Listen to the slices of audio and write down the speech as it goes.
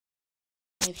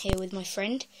I'm here with my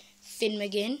friend Finn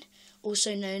McGinn,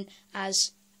 also known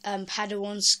as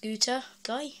Padawan Scooter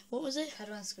guy. What was it?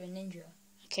 Padawonscooterninja.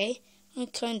 Okay, I'm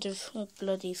kind of all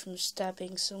bloody from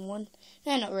stabbing someone.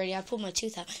 No, not really. I pulled my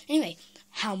tooth out. Anyway,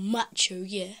 how macho,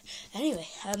 yeah. Anyway,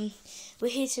 we're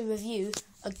here to review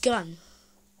a gun.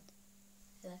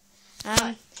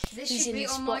 This should be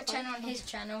on my channel and his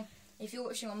channel. If you're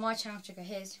watching on my channel, check out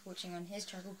his. If you're watching on his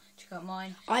channel, check out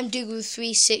mine. I'm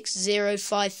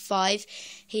Dougal36055.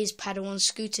 He's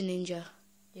Padawonscooterninja.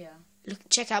 Yeah. Look,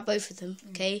 check out both of them,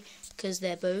 okay? Because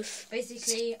they're both.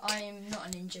 Basically, I'm not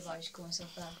a ninja, but I just call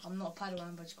myself that. I'm not a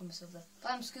Padawan, but I just call myself that.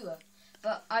 But I'm a scooter.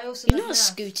 But I also. You're not a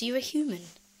scooter. You're a human.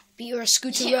 But you're a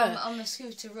scooter. Yeah, I'm a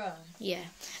scooter. Yeah.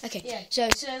 Okay. Yeah. So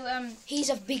he's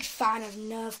a big fan of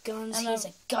Nerf guns. He's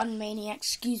a gun maniac.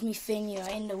 Excuse me, Finn. You're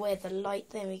in the way of the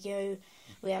light. There we go.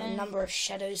 We have a number of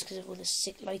shadows because of all the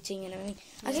sick lighting and everything.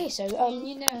 Okay. So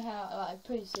you know how I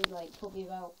posted probably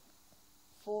about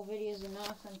 4 videos of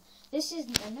Nerf, and this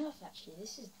isn't a Nerf actually.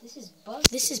 This is Busby.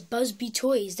 This is Busby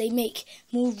toys. They make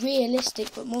more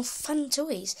realistic but more fun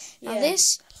toys. Now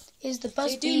this is the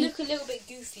Busby. They do look a little bit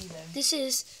goofy though. This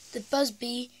is the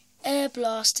Busby Air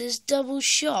Blasters double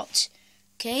shot.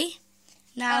 Okay.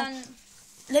 Now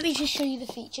let me just show you the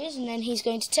features, and then he's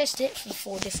going to test it from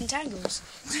 4 different angles.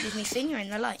 Excuse me, finger in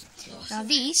the light. Now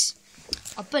these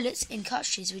are bullets in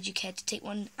cartridges. Would you care to take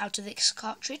one out of this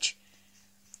cartridge?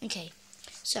 Okay.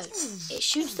 So, it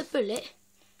shoots the bullet,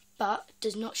 but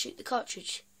does not shoot the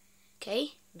cartridge.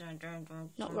 Okay?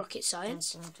 Not rocket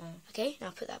science. Okay,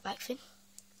 now put that back, Finn.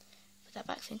 Put that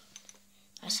back, Finn.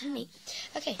 Nice and neat.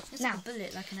 Okay, now, like a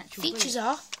bullet, like an actual features bullet.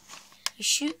 are,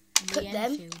 you put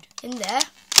them in there.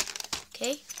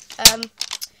 Okay?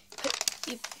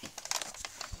 You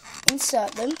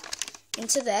insert them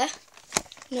into there.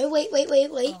 No, wait. Oh,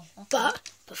 okay.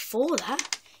 But, before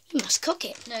that, you must cock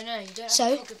it. No, you don't have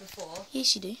to cock it before.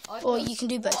 Yes, you do. Or you can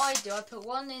do both. What I do, I put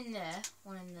one in there.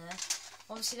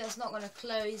 Obviously, that's not going to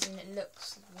close, and it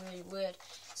looks really weird.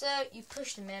 So you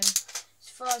push them in as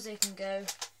far as they can go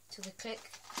till they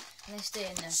click, and they stay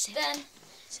in there. Then,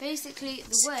 basically,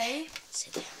 the way.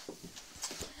 Sit down.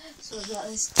 Sorry about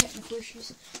this technical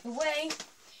issues. The way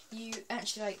you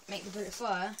actually make the bullet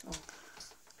fire. Oh,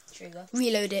 trigger.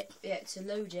 Reload it. Yeah, to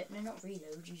load it. No, not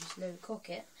reload. You just cock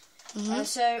it.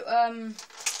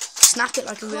 Snap it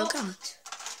like a real gun.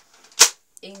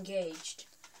 Engaged.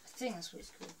 I think that's what it's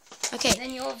called. Okay. And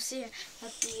then you obviously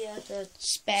have the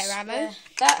spare ammo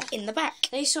that in the back.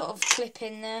 They sort of clip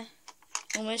in there.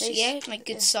 Almost, like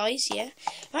good size, yeah.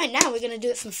 Right, now we're going to do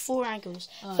it from 4 angles.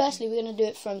 Firstly, we're going to do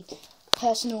it from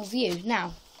personal view.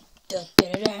 Now.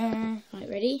 Right,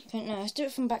 ready? No, let's do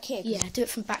it from back here. Yeah, do it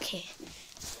from back here.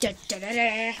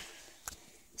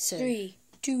 So 3,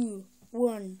 2,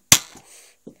 1.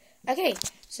 Okay,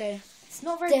 so it's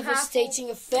not very devastating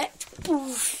effect.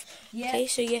 Oof. Yeah. Okay,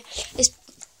 so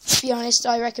to be honest,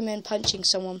 I recommend punching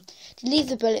someone. To leave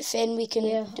the bullet, Finn, we can do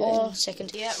it in a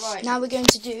second. Yeah, right. Now we're going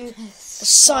to do a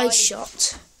side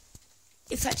shot.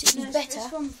 In fact, it'd be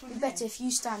better if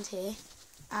you stand here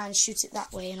and shoot it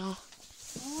that way, and I'll.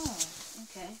 Oh,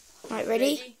 okay. Right,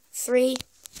 ready? 3,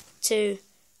 2,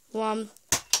 1.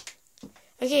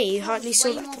 Okay, you hardly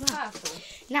saw that come out.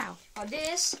 Now,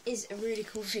 this is a really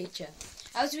cool feature.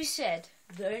 As we said,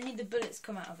 only the bullets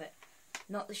come out of it,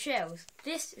 not the shells.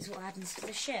 This is what happens to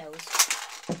the shells.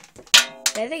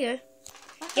 There they go.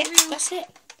 Yep, that's it.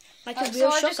 Like a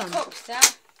real so I shotgun. just cocked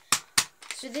that.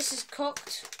 So this is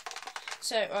cocked.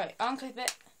 So, right, unclip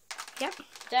it. Yep.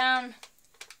 Down.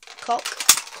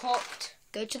 Cocked.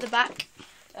 Go to the back.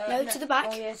 No, to the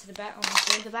back. Oh, yeah, to the back,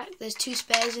 obviously. To the back. There's 2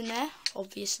 spares in there,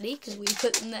 obviously, because we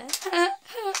put them there. It's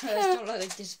not like they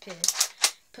disappeared.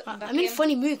 Put them back I'm in a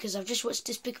funny mood because I've just watched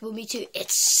Despicable Me 2.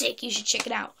 It's sick. You should check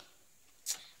it out.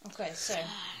 Okay, so.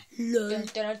 Dun,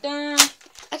 dun, dun.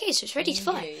 Okay, so it's ready to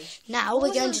fire. Now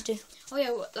we're going to do. Oh yeah,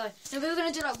 no, we were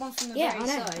going to do one from the very side. Yeah, I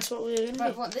know. That's what we were going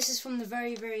to do. This is from the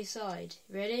very, very side.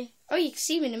 Ready? Oh, you can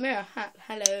see me in the mirror.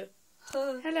 Hello.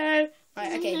 Hello.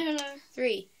 Right. Okay. Hello.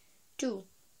 3, 2,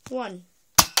 1.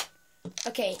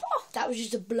 Okay, that was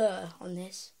just a blur on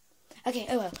this. Okay.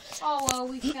 Oh well. Oh well,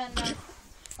 we can.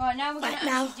 Right now we're going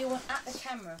to do one at the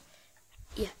camera.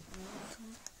 Yeah.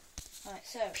 Right.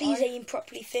 So. Please aim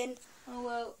properly, Finn. Oh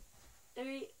well.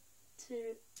 3,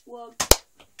 2, 1.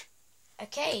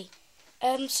 Okay.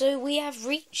 So we have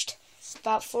reached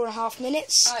about 4.5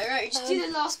 minutes. Right. Just do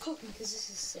the last copy because this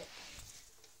is sick.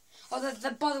 Oh,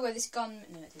 by the way, this gun.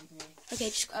 No, it didn't really. Okay.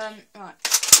 Just. Right.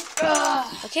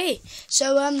 Okay.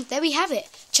 So there we have it.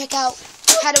 Check out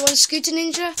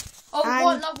Padawonscooterninja.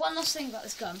 Oh, one last thing about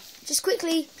this gun. Just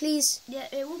quickly, please. Yeah,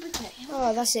 it will be quick.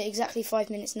 Oh, that's it. Exactly 5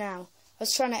 minutes now.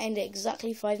 was trying to end it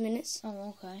exactly 5 minutes.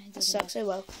 Oh, okay. That sucks so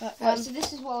well. Right, so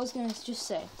this is what I was going to just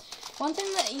say. One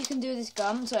thing that you can do with this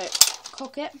gun, so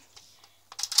cock it,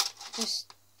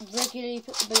 just regularly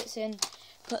put the bullets in,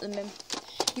 put them in.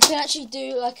 You can actually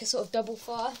do like a sort of double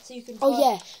fire, so you can. Oh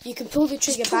yeah, you can pull the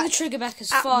trigger back. Pull the trigger back as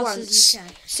fast as you can.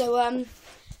 So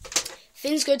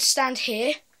Finn's going to stand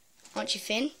here, aren't you,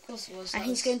 Finn? Of course it was. And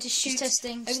he's going to shoot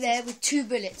testing over there with 2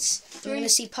 bullets. We're going to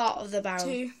see part of the barrel.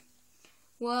 2,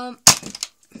 1.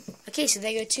 Okay, so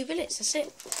there go 2 bullets. That's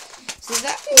it. So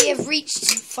that we have reached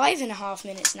 5.5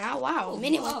 minutes now. Wow, a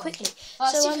minute went quickly.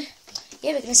 So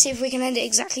yeah, we're going to see if we can end it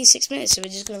exactly 6 minutes. So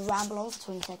we're just going to ramble on for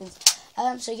 20 seconds.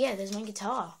 So yeah, there's my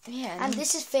guitar. Yeah. And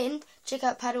this is Finn. Check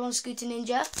out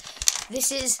padawonscooterninja.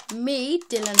 This is me,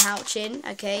 Dylan Houchin.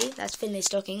 Okay, that's Finlay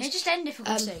Stockings. Yeah, just end it for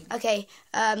one second. Okay.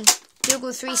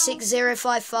 Google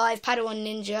 36055 Padawan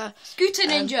Ninja. Scooter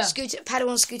Ninja.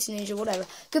 Padawan Scooter Ninja. Whatever.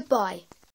 Goodbye.